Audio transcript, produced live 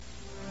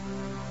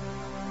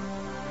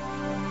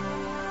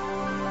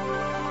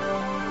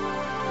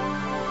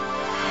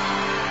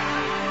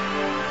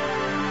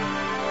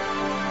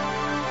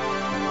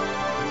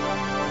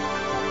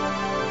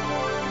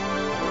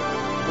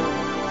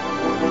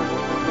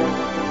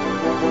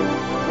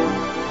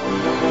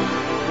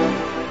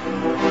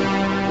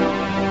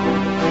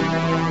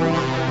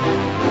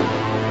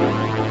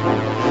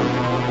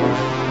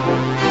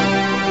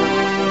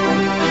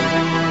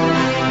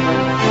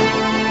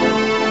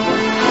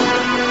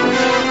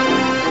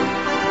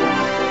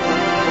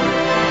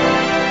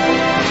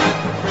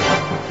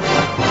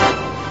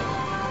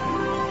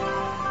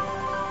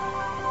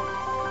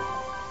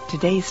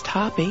today's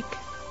topic,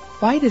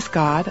 Why Does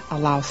God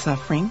Allow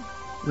Suffering?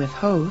 With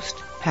host,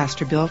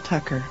 Pastor Bill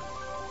Tucker.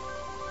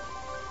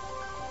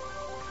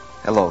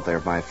 Hello there,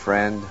 my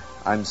friend.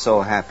 I'm so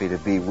happy to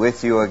be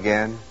with you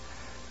again.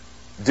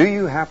 Do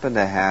you happen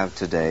to have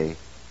today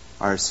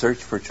our Search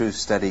for Truth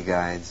study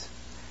guides?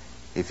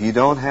 If you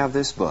don't have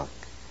this book,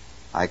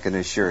 I can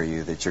assure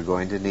you that you're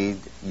going to need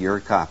your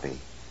copy.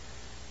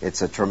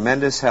 It's a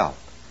tremendous help,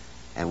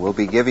 and we'll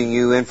be giving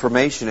you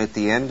information at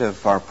the end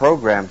of our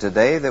program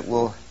today that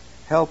will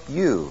help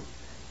you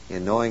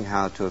in knowing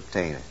how to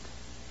obtain it.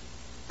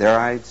 There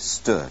I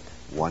stood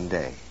one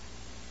day,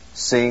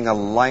 seeing a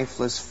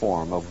lifeless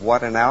form of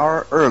what an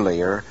hour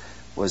earlier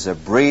was a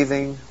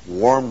breathing,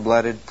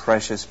 warm-blooded,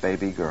 precious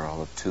baby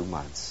girl of 2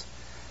 months.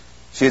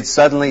 She had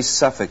suddenly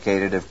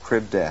suffocated of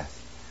crib death.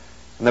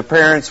 And the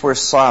parents were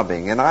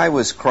sobbing, and I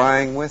was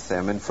crying with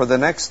them. And for the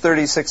next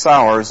 36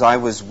 hours, I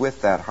was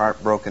with that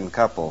heartbroken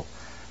couple,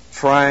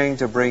 trying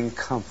to bring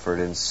comfort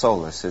and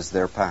solace as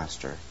their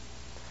pastor.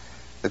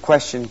 The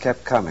question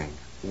kept coming,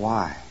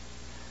 why?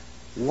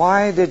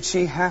 Why did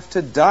she have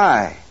to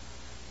die?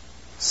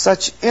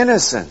 Such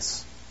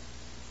innocence.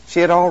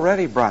 She had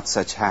already brought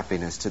such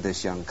happiness to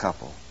this young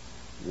couple.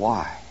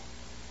 Why?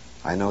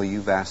 I know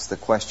you've asked the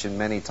question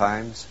many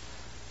times.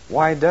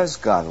 Why does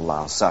God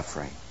allow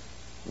suffering?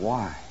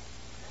 Why?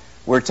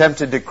 We're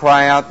tempted to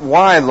cry out,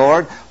 why,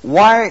 Lord?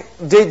 Why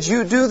did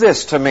you do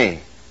this to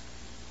me?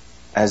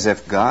 As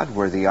if God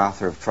were the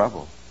author of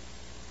trouble.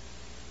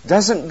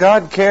 Doesn't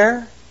God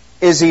care?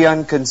 Is He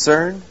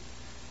unconcerned?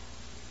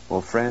 Well,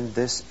 friend,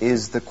 this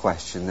is the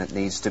question that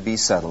needs to be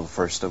settled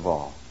first of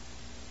all.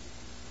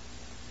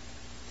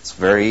 It's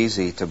very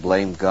easy to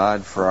blame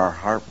God for our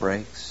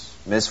heartbreaks,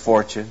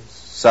 misfortunes,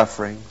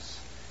 sufferings.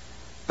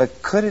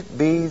 But could it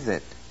be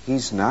that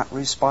He's not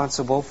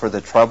responsible for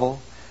the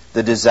trouble,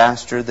 the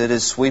disaster that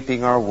is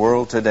sweeping our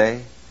world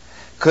today?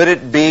 Could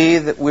it be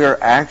that we're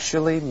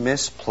actually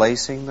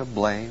misplacing the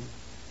blame?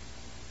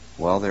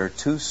 Well, there are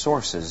two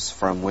sources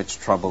from which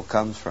trouble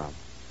comes from.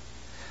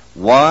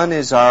 One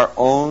is our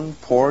own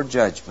poor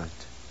judgment.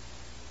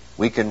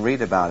 We can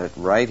read about it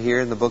right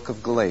here in the book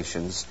of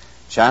Galatians,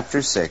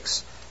 chapter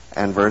 6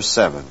 and verse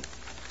 7.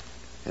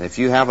 And if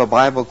you have a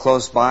Bible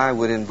close by, I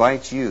would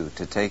invite you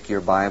to take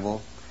your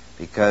Bible,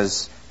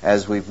 because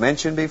as we've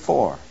mentioned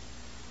before,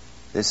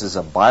 this is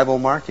a Bible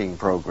marking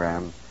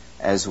program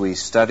as we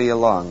study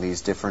along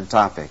these different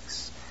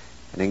topics.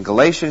 And in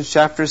Galatians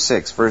chapter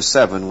 6, verse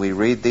 7, we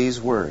read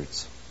these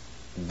words,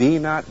 Be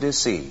not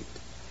deceived,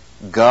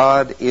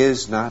 God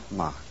is not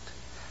mocked.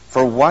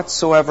 For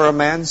whatsoever a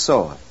man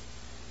soweth,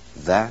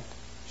 that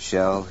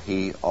shall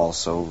he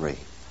also reap.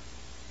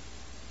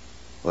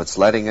 Well, it's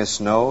letting us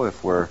know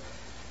if we're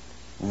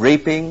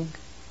reaping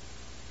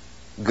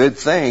good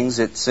things,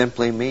 it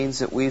simply means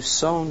that we've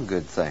sown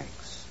good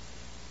things.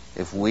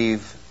 If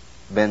we've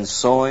been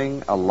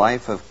sowing a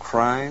life of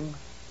crime,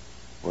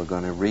 we're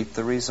going to reap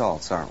the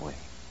results, aren't we?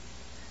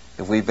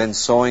 If we've been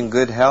sowing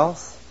good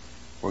health,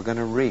 we're going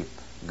to reap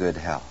good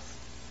health.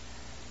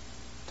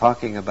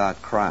 Talking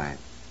about crime,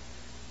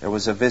 there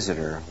was a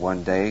visitor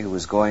one day who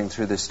was going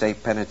through the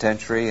state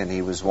penitentiary, and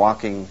he was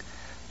walking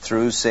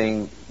through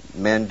seeing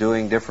men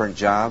doing different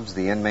jobs,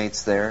 the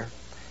inmates there.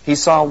 He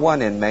saw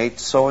one inmate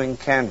sewing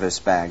canvas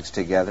bags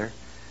together,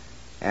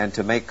 and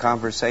to make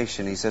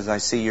conversation, he says, I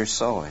see you're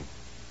sewing.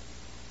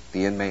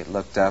 The inmate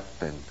looked up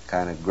and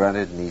kind of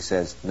grunted, and he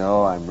says,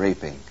 No, I'm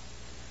reaping.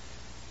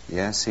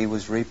 Yes, he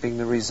was reaping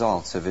the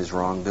results of his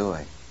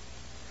wrongdoing.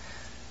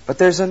 But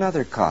there's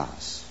another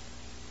cause.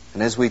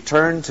 And as we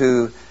turn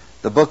to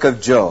the book of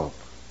Job,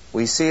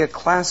 we see a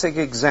classic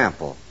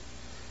example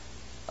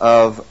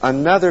of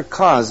another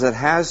cause that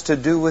has to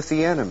do with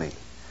the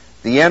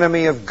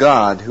enemy of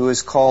God, who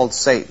is called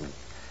Satan.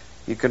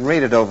 You can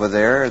read it over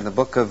there in the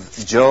book of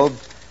Job,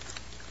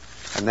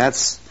 and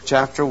that's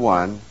chapter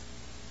 1,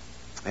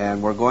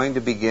 and we're going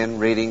to begin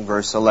reading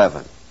verse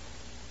 11.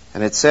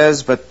 And it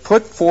says, But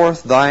put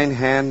forth thine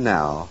hand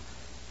now,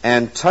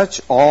 and touch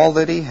all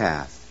that he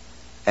hath,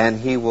 and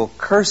he will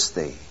curse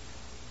thee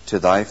to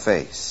thy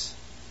face.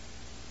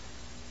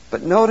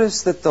 But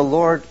notice that the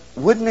Lord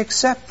wouldn't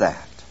accept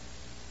that.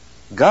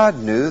 God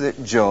knew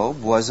that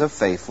Job was a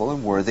faithful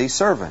and worthy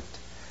servant,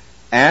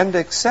 and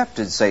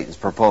accepted Satan's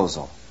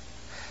proposal.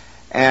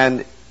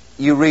 And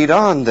you read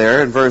on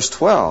there in verse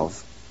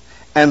 12,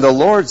 And the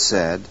Lord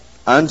said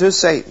unto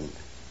Satan,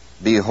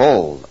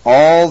 Behold,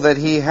 all that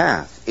he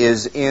hath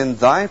is in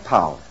thy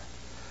power.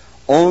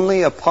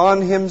 Only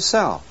upon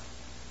himself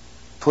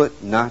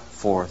put not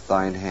forth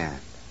thine hand.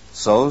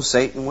 So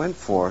Satan went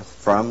forth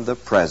from the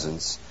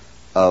presence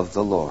of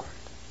the Lord.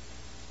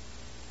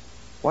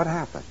 What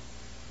happened?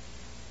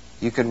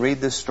 You can read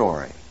the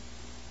story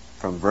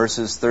from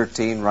verses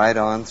 13 right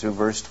on through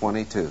verse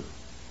 22.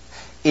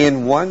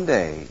 In one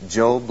day,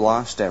 Job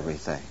lost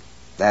everything.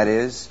 That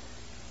is,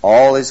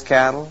 all his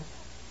cattle,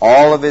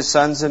 all of his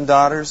sons and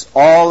daughters,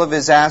 all of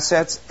his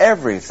assets,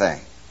 everything.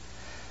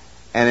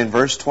 And in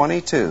verse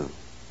 22,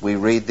 we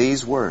read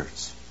these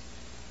words,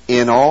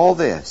 In all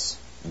this,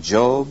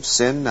 Job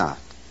sinned not,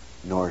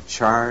 nor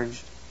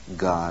charged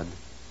God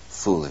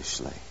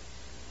foolishly.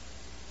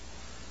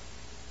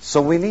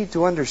 So we need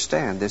to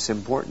understand this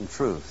important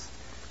truth.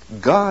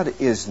 God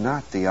is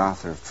not the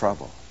author of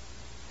trouble.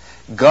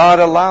 God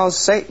allows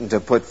Satan to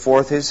put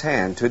forth his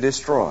hand to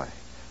destroy,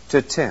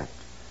 to tempt,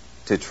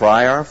 to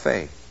try our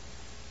faith.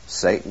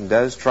 Satan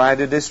does try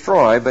to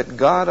destroy, but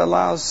God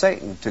allows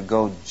Satan to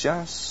go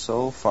just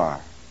so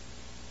far.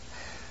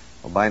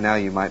 Well, by now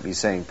you might be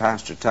saying,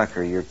 Pastor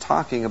Tucker, you're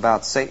talking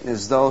about Satan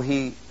as though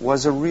he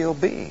was a real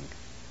being.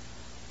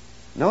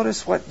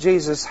 Notice what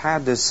Jesus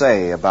had to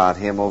say about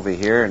him over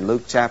here in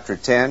Luke chapter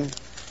 10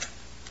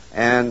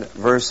 and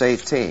verse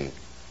 18.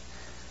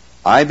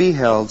 I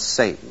beheld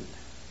Satan,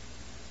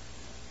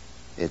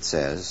 it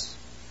says,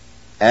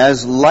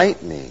 as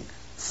lightning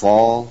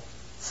fall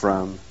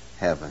from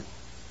heaven.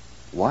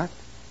 What?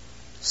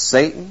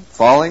 Satan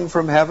falling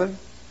from heaven?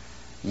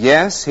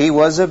 Yes, he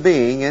was a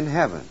being in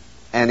heaven.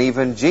 And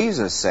even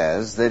Jesus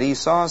says that he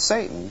saw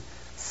Satan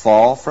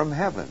fall from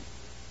heaven.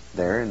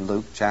 There in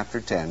Luke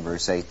chapter 10,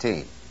 verse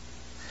 18.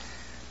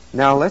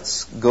 Now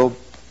let's go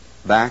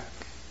back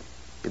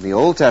in the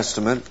Old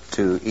Testament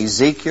to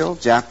Ezekiel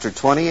chapter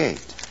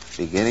 28,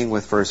 beginning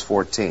with verse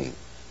 14.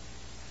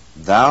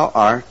 Thou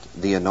art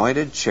the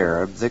anointed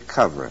cherub that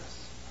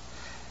covereth,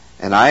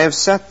 and I have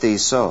set thee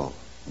so.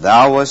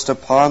 Thou wast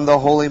upon the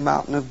holy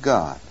mountain of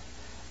God.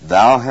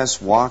 Thou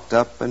hast walked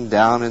up and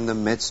down in the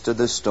midst of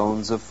the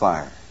stones of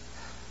fire.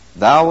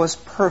 Thou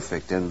wast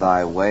perfect in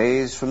thy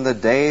ways from the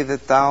day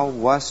that thou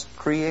wast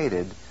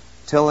created,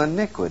 till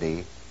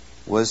iniquity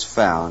was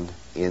found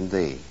in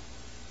thee.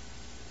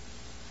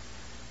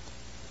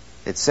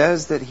 It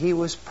says that he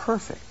was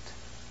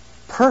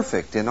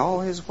perfect in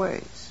all his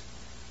ways.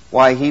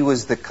 Why, he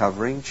was the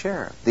covering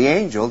cherub, the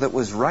angel that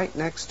was right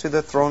next to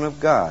the throne of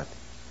God.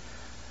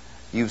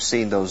 You've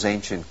seen those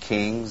ancient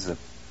kings, the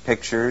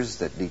pictures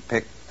that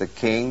depict the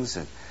kings,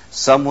 and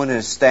someone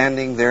is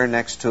standing there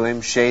next to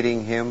him,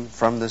 shading him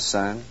from the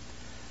sun.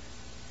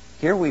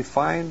 Here we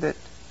find that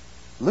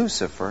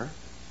Lucifer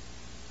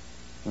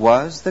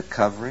was the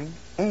covering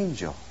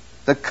angel,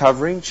 the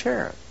covering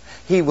cherub.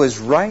 He was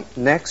right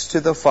next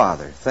to the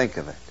Father, think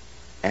of it,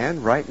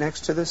 and right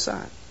next to the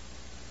Son.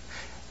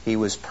 He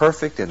was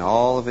perfect in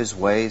all of his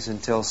ways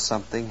until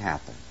something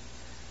happened,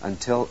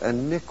 until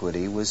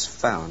iniquity was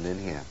found in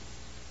him.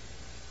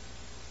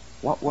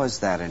 What was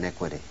that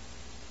iniquity?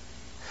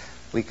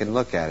 We can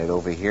look at it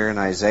over here in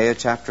Isaiah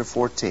chapter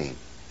 14.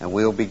 And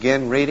we'll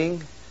begin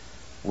reading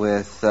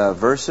with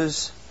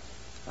verses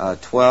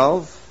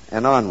 12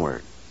 and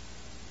onward.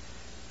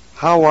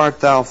 How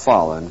art thou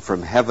fallen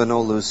from heaven,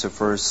 O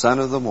Lucifer, son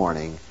of the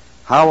morning?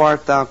 How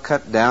art thou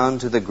cut down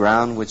to the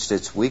ground, which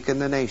didst weaken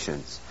the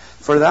nations?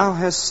 For thou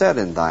hast said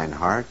in thine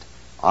heart,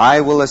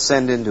 I will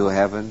ascend into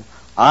heaven.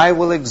 I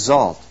will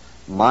exalt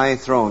my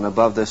throne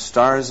above the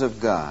stars of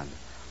God.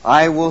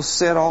 I will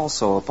sit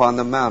also upon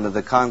the mount of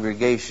the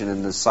congregation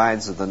in the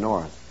sides of the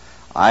north.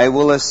 I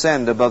will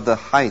ascend above the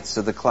heights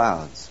of the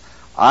clouds.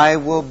 I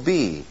will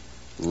be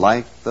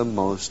like the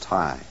Most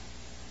High.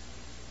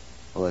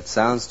 Well, it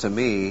sounds to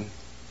me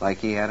like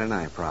he had an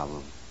eye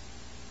problem.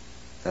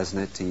 Doesn't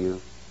it to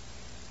you?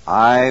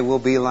 I will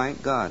be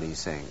like God, he's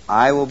saying.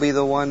 I will be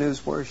the one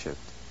who's worshipped.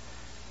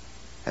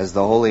 As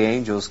the holy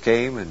angels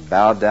came and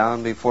bowed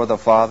down before the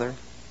Father,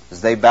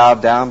 as they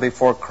bowed down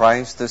before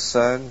Christ the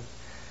Son,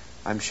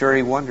 I'm sure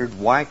he wondered,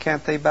 why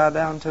can't they bow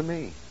down to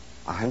me?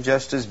 I'm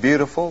just as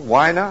beautiful.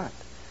 Why not?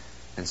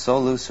 And so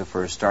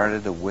Lucifer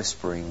started a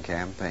whispering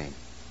campaign.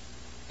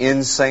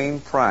 Insane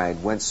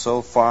pride went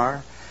so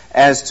far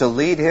as to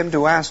lead him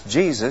to ask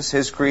Jesus,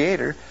 his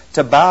Creator,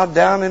 to bow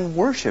down and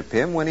worship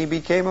him when he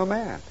became a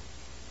man.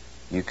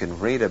 You can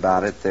read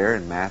about it there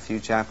in Matthew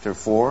chapter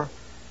 4,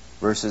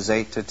 verses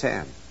 8 to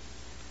 10.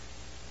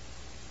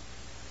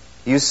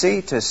 You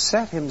see, to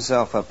set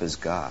himself up as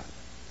God,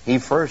 he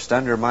first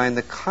undermined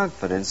the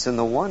confidence in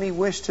the one he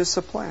wished to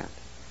supplant.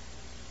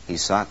 He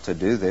sought to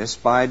do this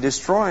by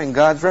destroying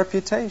God's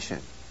reputation.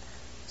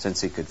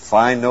 Since he could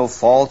find no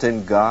fault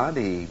in God,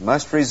 he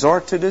must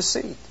resort to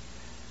deceit.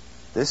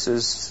 This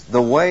is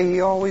the way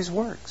he always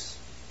works.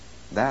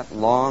 That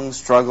long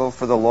struggle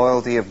for the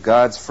loyalty of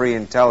God's free,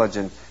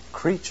 intelligent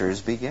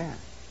creatures began.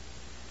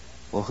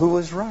 Well, who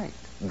was right?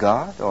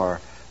 God or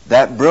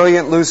that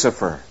brilliant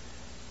Lucifer?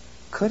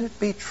 Could it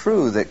be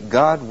true that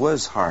God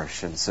was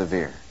harsh and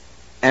severe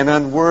and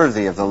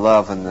unworthy of the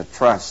love and the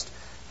trust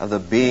of the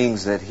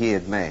beings that he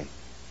had made?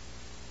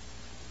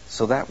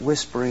 So that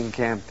whispering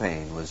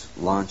campaign was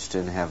launched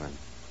in heaven.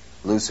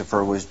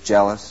 Lucifer was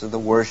jealous of the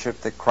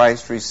worship that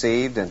Christ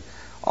received and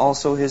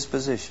also his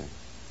position.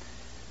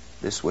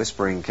 This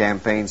whispering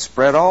campaign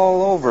spread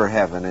all over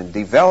heaven and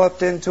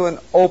developed into an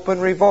open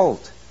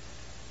revolt.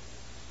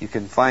 You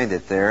can find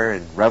it there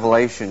in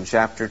Revelation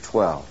chapter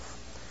 12.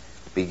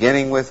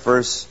 Beginning with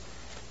verse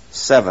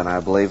 7, I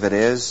believe it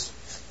is,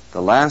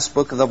 the last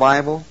book of the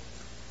Bible.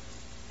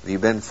 Have you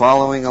been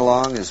following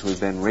along as we've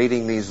been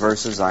reading these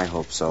verses? I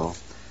hope so.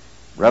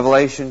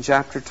 Revelation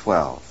chapter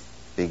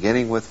 12,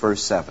 beginning with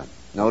verse 7.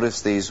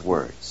 Notice these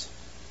words.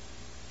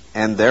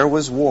 And there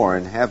was war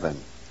in heaven.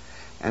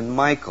 And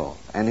Michael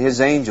and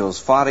his angels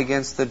fought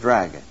against the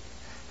dragon.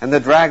 And the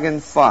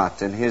dragon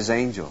fought and his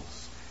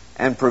angels,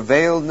 and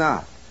prevailed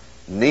not,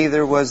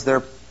 neither was their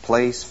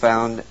place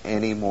found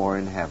any more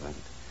in heaven.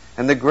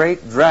 And the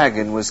great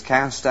dragon was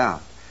cast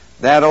out,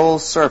 that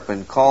old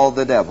serpent called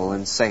the devil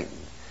and Satan,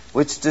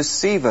 which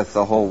deceiveth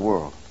the whole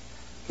world.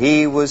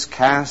 He was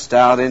cast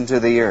out into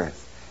the earth,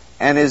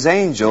 and his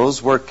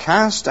angels were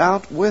cast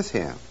out with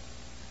him.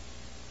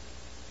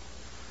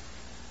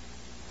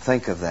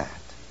 Think of that.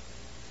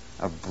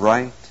 A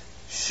bright,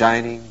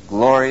 shining,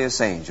 glorious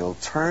angel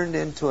turned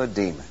into a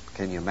demon.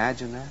 Can you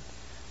imagine that?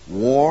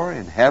 War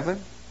in heaven?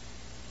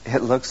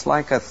 It looks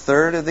like a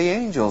third of the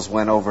angels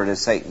went over to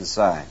Satan's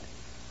side.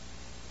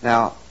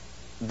 Now,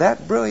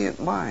 that brilliant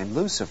mind,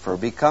 Lucifer,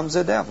 becomes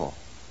a devil.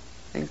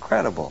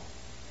 Incredible.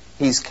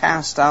 He's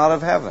cast out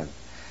of heaven.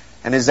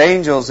 And his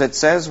angels, it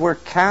says, were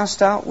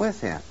cast out with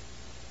him.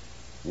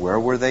 Where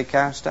were they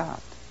cast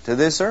out? To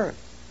this earth.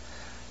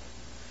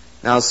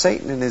 Now,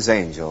 Satan and his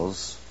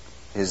angels,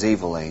 his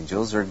evil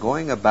angels, are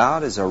going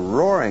about as a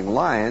roaring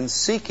lion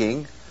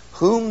seeking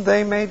whom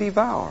they may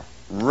devour,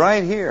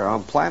 right here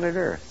on planet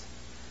Earth.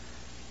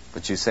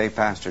 But you say,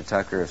 Pastor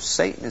Tucker, if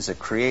Satan is a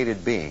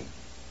created being,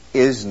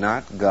 is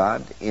not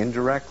God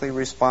indirectly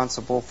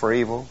responsible for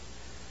evil?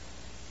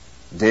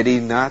 Did he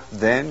not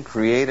then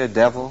create a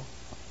devil?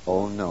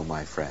 Oh no,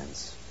 my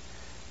friends.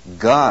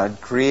 God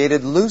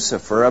created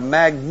Lucifer, a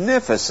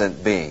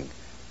magnificent being,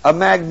 a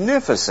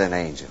magnificent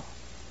angel.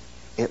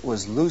 It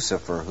was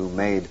Lucifer who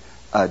made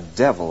a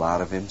devil out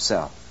of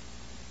himself.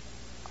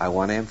 I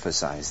want to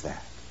emphasize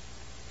that.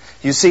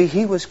 You see,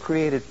 he was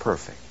created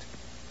perfect,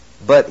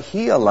 but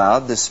he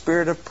allowed the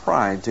spirit of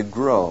pride to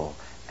grow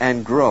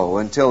and grow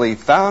until he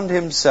found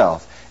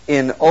himself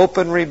in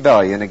open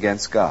rebellion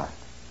against God.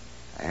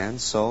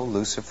 And so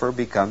Lucifer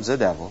becomes a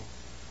devil,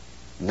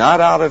 not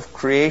out of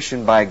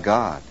creation by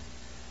God,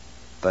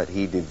 but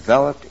he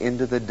developed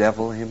into the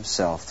devil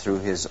himself through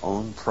his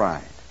own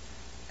pride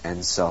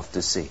and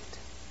self-deceit.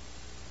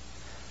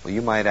 Well,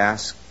 you might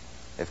ask,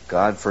 if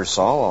God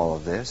foresaw all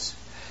of this,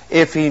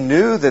 if he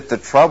knew that the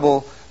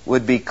trouble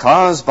would be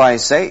caused by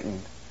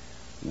Satan,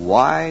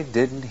 why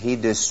didn't he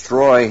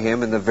destroy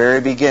him in the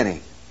very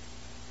beginning?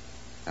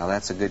 Now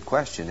that's a good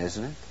question,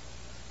 isn't it?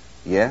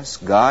 Yes,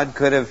 God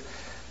could have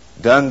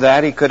done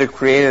that. He could have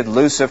created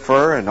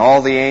Lucifer and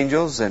all the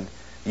angels and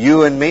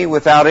you and me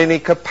without any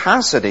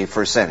capacity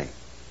for sinning.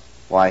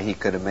 Why, he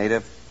could have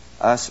made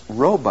us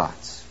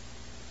robots.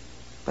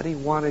 But he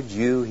wanted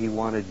you, he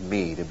wanted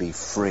me to be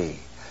free.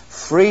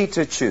 Free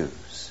to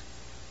choose.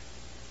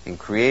 In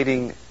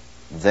creating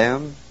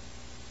them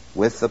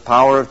with the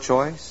power of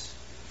choice,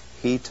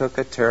 he took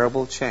a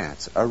terrible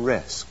chance, a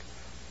risk,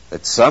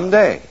 that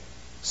someday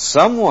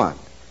someone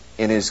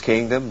in his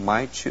kingdom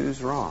might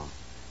choose wrong.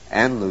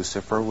 And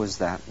Lucifer was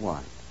that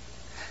one.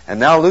 And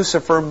now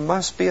Lucifer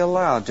must be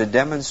allowed to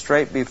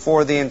demonstrate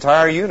before the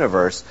entire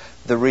universe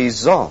the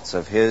results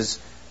of his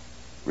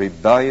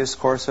rebellious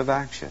course of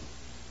action.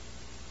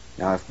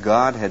 Now, if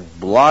God had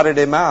blotted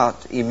him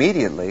out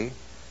immediately,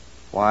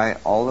 why,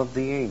 all of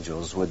the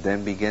angels would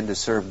then begin to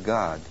serve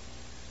God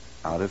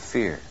out of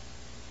fear,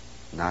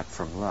 not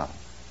from love.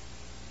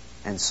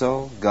 And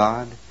so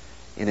God,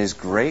 in his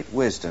great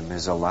wisdom,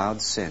 has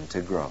allowed sin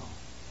to grow.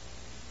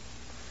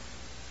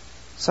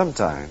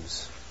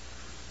 Sometimes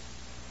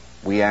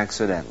we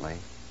accidentally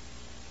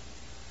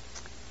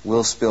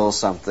will spill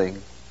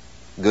something,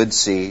 good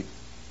seed,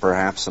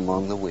 perhaps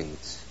among the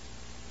weeds.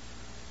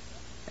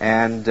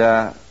 And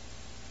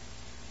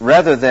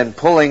rather than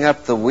pulling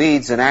up the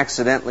weeds and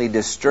accidentally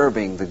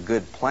disturbing the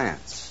good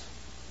plants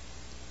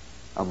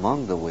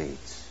among the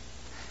weeds,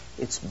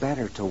 it's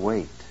better to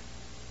wait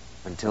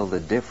until the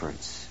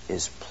difference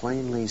is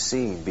plainly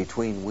seen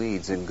between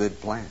weeds and good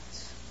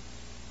plants.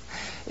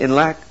 In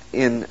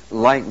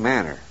like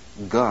manner,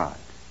 God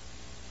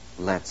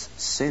lets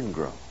sin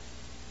grow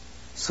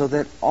so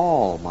that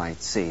all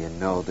might see and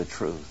know the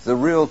truth, the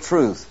real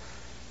truth,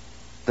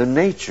 the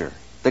nature,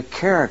 the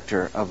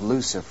character of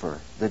Lucifer,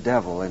 the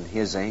devil, and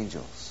his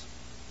angels.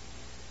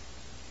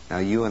 Now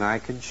you and I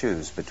can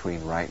choose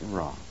between right and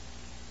wrong.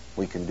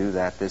 We can do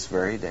that this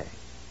very day.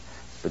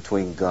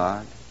 Between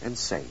God and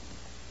Satan.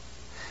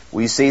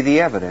 We see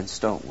the evidence,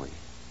 don't we?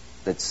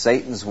 That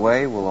Satan's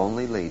way will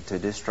only lead to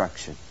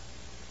destruction.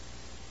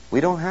 We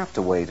don't have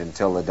to wait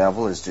until the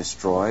devil is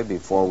destroyed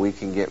before we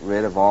can get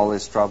rid of all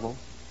his trouble.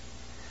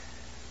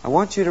 I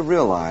want you to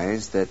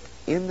realize that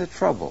in the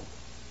trouble,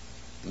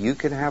 you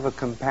can have a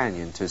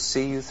companion to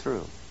see you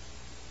through.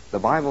 The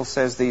Bible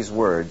says these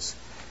words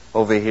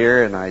over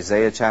here in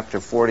Isaiah chapter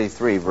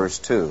 43, verse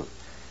 2.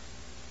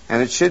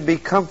 And it should be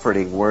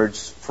comforting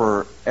words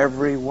for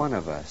every one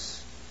of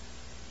us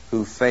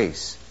who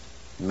face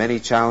many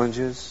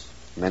challenges,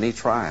 many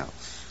trials.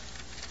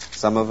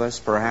 Some of us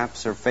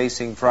perhaps are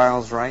facing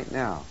trials right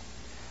now.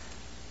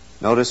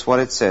 Notice what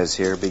it says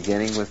here,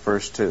 beginning with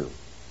verse 2.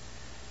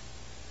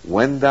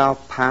 When thou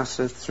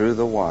passest through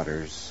the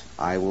waters,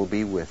 I will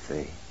be with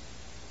thee.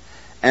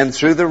 And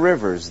through the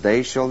rivers,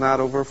 they shall not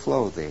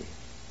overflow thee.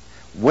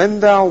 When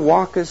thou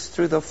walkest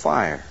through the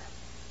fire,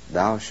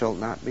 thou shalt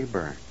not be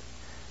burned,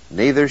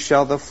 neither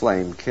shall the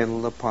flame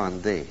kindle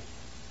upon thee.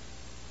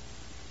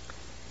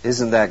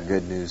 Isn't that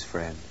good news,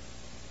 friend?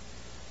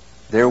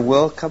 There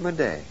will come a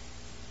day,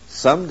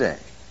 someday,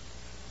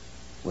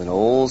 when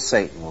old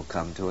Satan will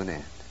come to an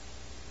end.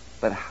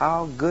 But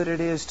how good it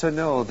is to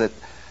know that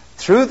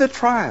through the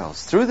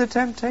trials, through the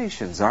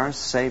temptations, our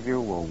Savior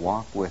will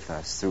walk with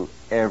us through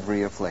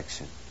every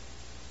affliction.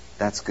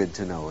 That's good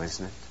to know,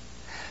 isn't it?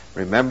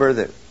 Remember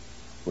that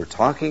we're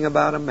talking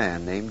about a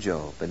man named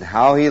Job and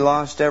how he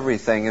lost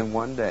everything in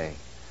one day.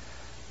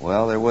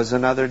 Well, there was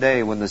another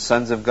day when the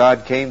sons of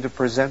God came to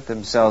present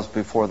themselves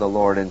before the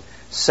Lord, and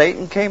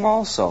Satan came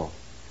also.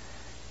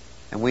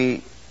 And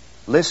we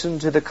listen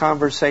to the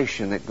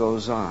conversation that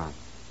goes on.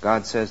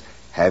 God says,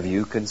 have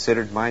you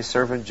considered my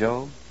servant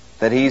Job?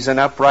 That he's an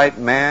upright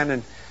man,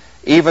 and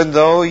even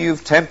though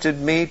you've tempted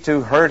me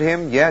to hurt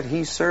him, yet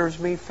he serves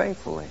me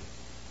faithfully.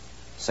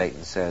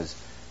 Satan says,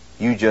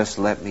 you just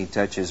let me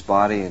touch his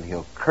body and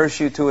he'll curse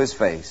you to his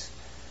face.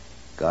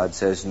 God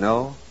says,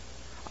 no,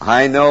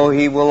 I know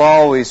he will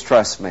always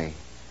trust me.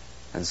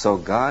 And so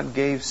God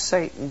gave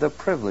Satan the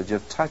privilege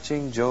of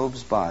touching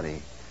Job's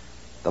body.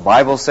 The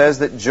Bible says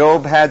that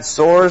Job had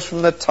sores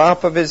from the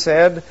top of his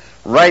head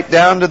right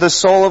down to the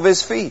sole of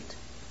his feet.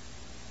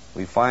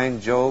 We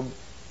find Job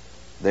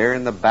there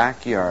in the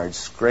backyard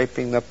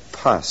scraping the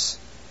pus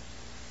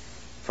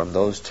from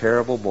those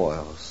terrible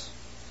boils.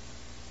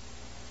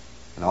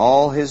 And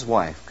all his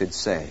wife could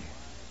say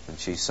when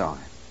she saw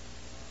him,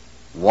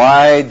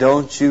 why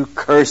don't you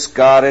curse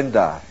God and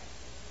die?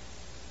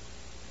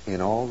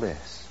 In all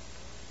this,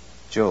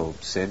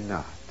 Job sinned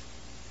not.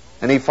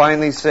 And he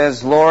finally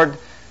says, Lord,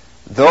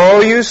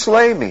 though you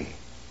slay me,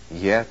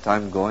 yet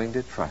I'm going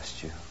to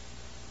trust you.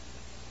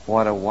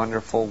 What a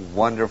wonderful,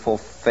 wonderful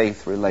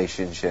faith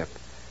relationship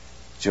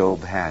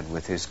Job had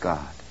with his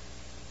God.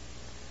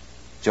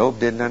 Job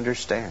didn't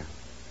understand.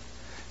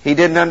 He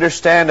didn't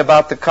understand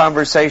about the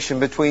conversation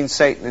between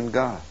Satan and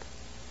God.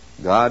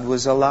 God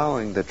was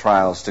allowing the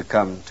trials to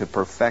come to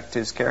perfect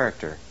his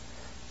character.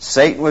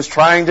 Satan was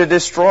trying to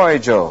destroy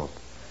Job.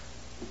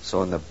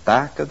 So in the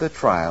back of the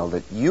trial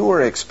that you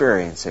are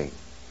experiencing,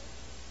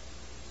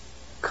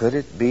 could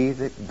it be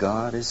that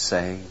God is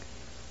saying,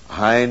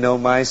 I know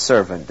my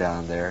servant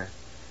down there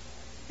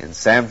in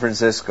San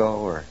Francisco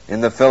or in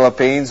the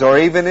Philippines or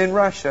even in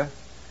Russia.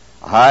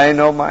 I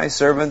know my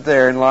servant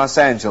there in Los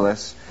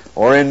Angeles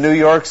or in New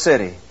York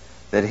City,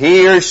 that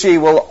he or she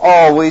will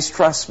always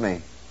trust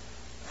me.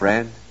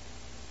 Friend,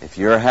 if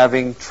you're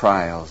having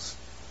trials,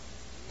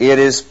 it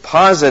is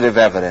positive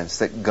evidence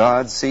that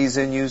God sees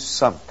in you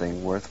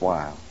something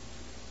worthwhile.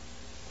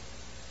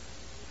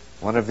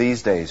 One of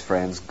these days,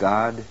 friends,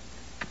 God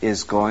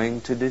is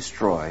going to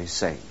destroy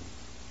Satan.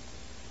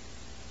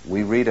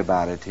 We read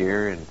about it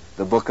here in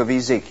the book of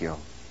Ezekiel.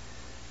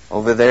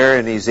 Over there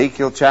in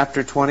Ezekiel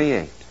chapter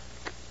 28.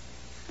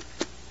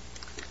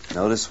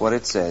 Notice what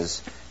it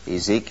says.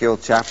 Ezekiel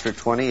chapter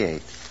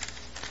 28.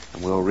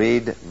 And we'll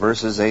read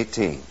verses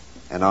 18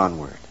 and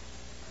onward.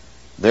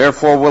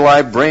 Therefore will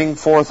I bring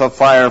forth a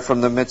fire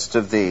from the midst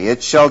of thee.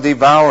 It shall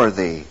devour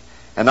thee.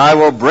 And I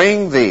will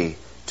bring thee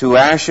to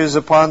ashes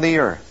upon the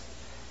earth,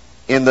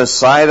 in the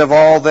sight of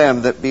all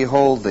them that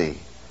behold thee.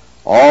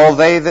 All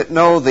they that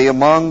know thee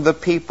among the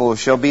people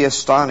shall be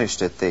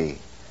astonished at thee.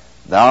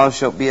 Thou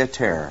shalt be a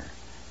terror,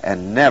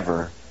 and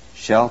never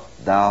shalt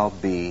thou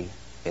be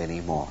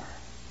any more.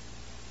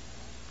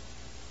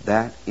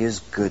 That is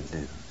good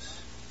news.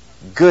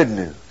 Good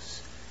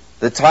news.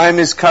 The time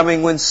is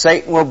coming when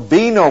Satan will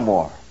be no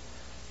more.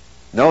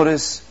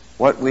 Notice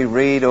what we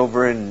read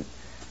over in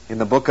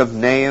the book of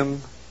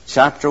Nahum,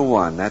 chapter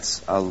 1.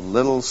 That's a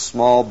little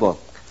small book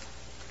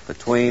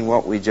between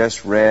what we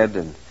just read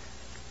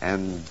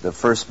and the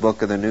first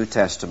book of the New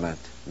Testament.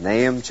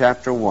 Nahum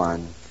chapter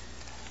 1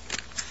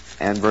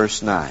 and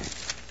verse 9.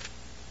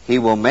 He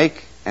will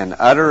make an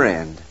utter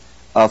end.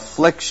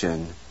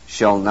 Affliction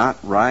shall not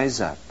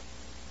rise up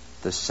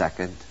the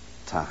second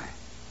time.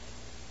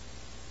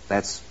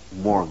 That's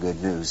more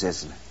good news,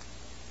 isn't it?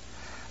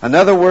 In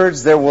other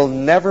words, there will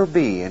never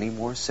be any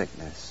more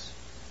sickness.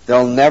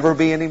 There'll never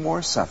be any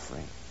more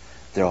suffering.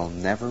 There'll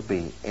never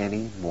be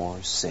any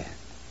more sin.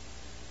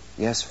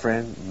 Yes,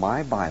 friend,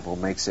 my Bible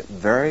makes it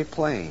very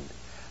plain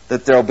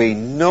that there'll be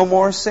no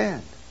more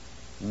sin,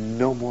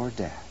 no more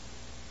death.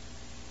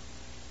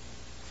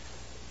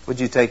 Would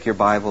you take your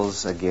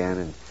Bibles again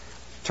and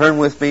turn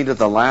with me to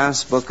the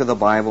last book of the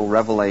Bible,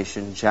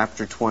 Revelation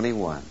chapter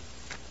 21.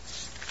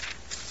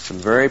 Some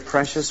very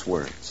precious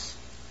words.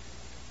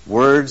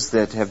 Words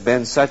that have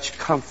been such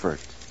comfort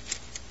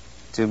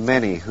to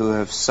many who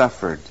have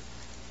suffered,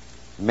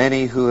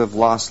 many who have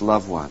lost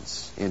loved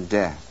ones in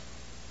death.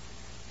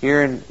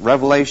 Here in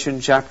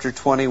Revelation chapter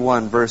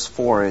 21, verse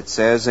 4, it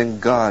says, And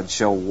God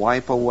shall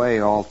wipe away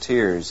all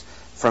tears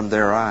from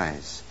their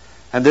eyes,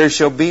 and there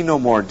shall be no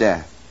more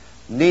death,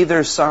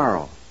 neither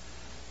sorrow,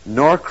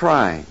 nor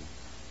crying,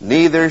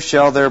 neither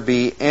shall there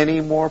be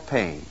any more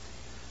pain,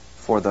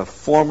 for the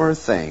former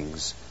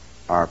things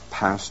are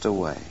passed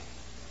away.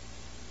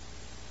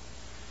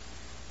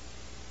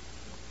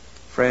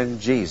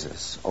 Friend,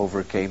 Jesus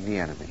overcame the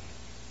enemy.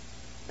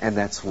 And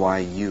that's why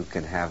you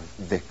can have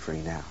victory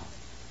now.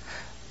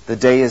 The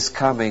day is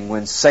coming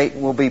when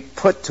Satan will be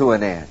put to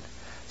an end.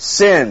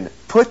 Sin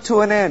put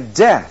to an end.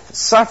 Death,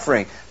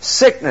 suffering,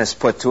 sickness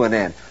put to an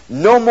end.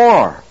 No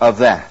more of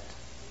that.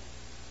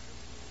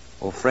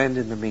 Well, friend,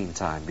 in the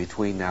meantime,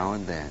 between now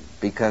and then,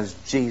 because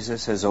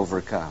Jesus has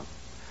overcome,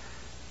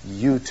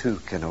 you too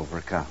can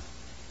overcome.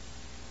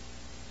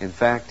 In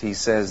fact, he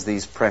says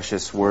these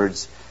precious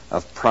words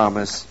of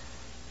promise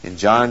in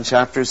John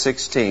chapter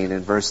 16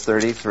 and verse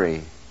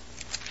 33.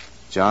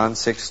 John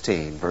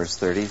 16, verse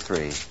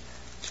 33.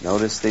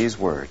 Notice these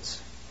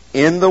words.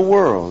 In the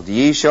world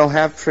ye shall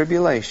have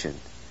tribulation,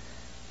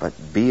 but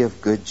be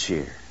of good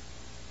cheer.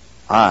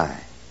 I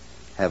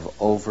have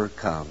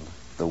overcome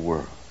the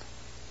world.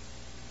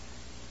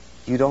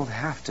 You don't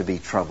have to be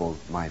troubled,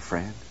 my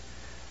friend.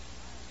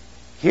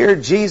 Here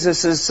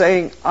Jesus is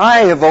saying,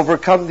 I have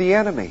overcome the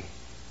enemy.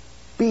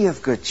 Be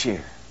of good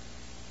cheer.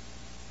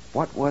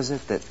 What was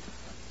it that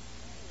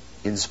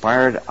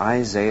inspired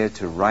Isaiah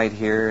to write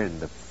here in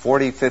the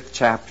 45th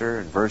chapter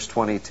in verse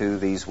 22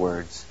 these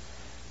words?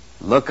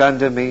 Look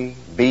unto me,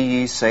 be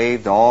ye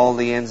saved, all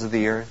the ends of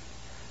the earth,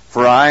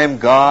 for I am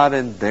God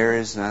and there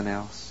is none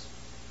else.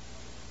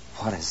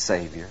 What a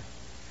Savior.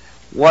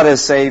 What a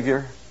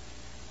Savior.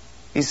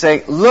 He's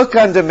saying, look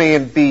unto me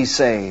and be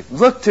saved.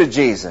 Look to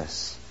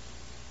Jesus.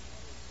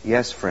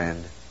 Yes,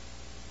 friend,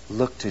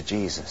 look to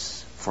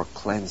Jesus for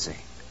cleansing,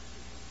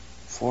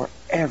 for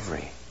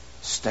every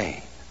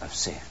stain of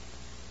sin.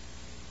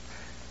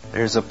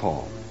 There's a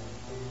poem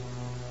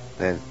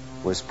that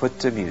was put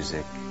to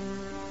music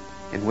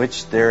in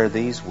which there are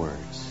these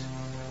words.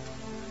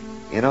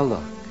 In a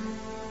look,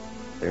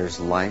 there's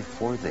life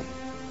for thee.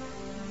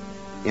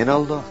 In a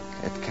look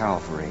at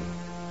Calvary,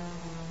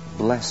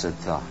 blessed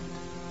thought,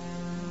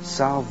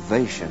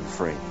 salvation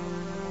free.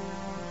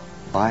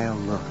 By a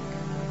look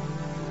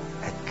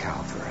at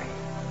Calvary.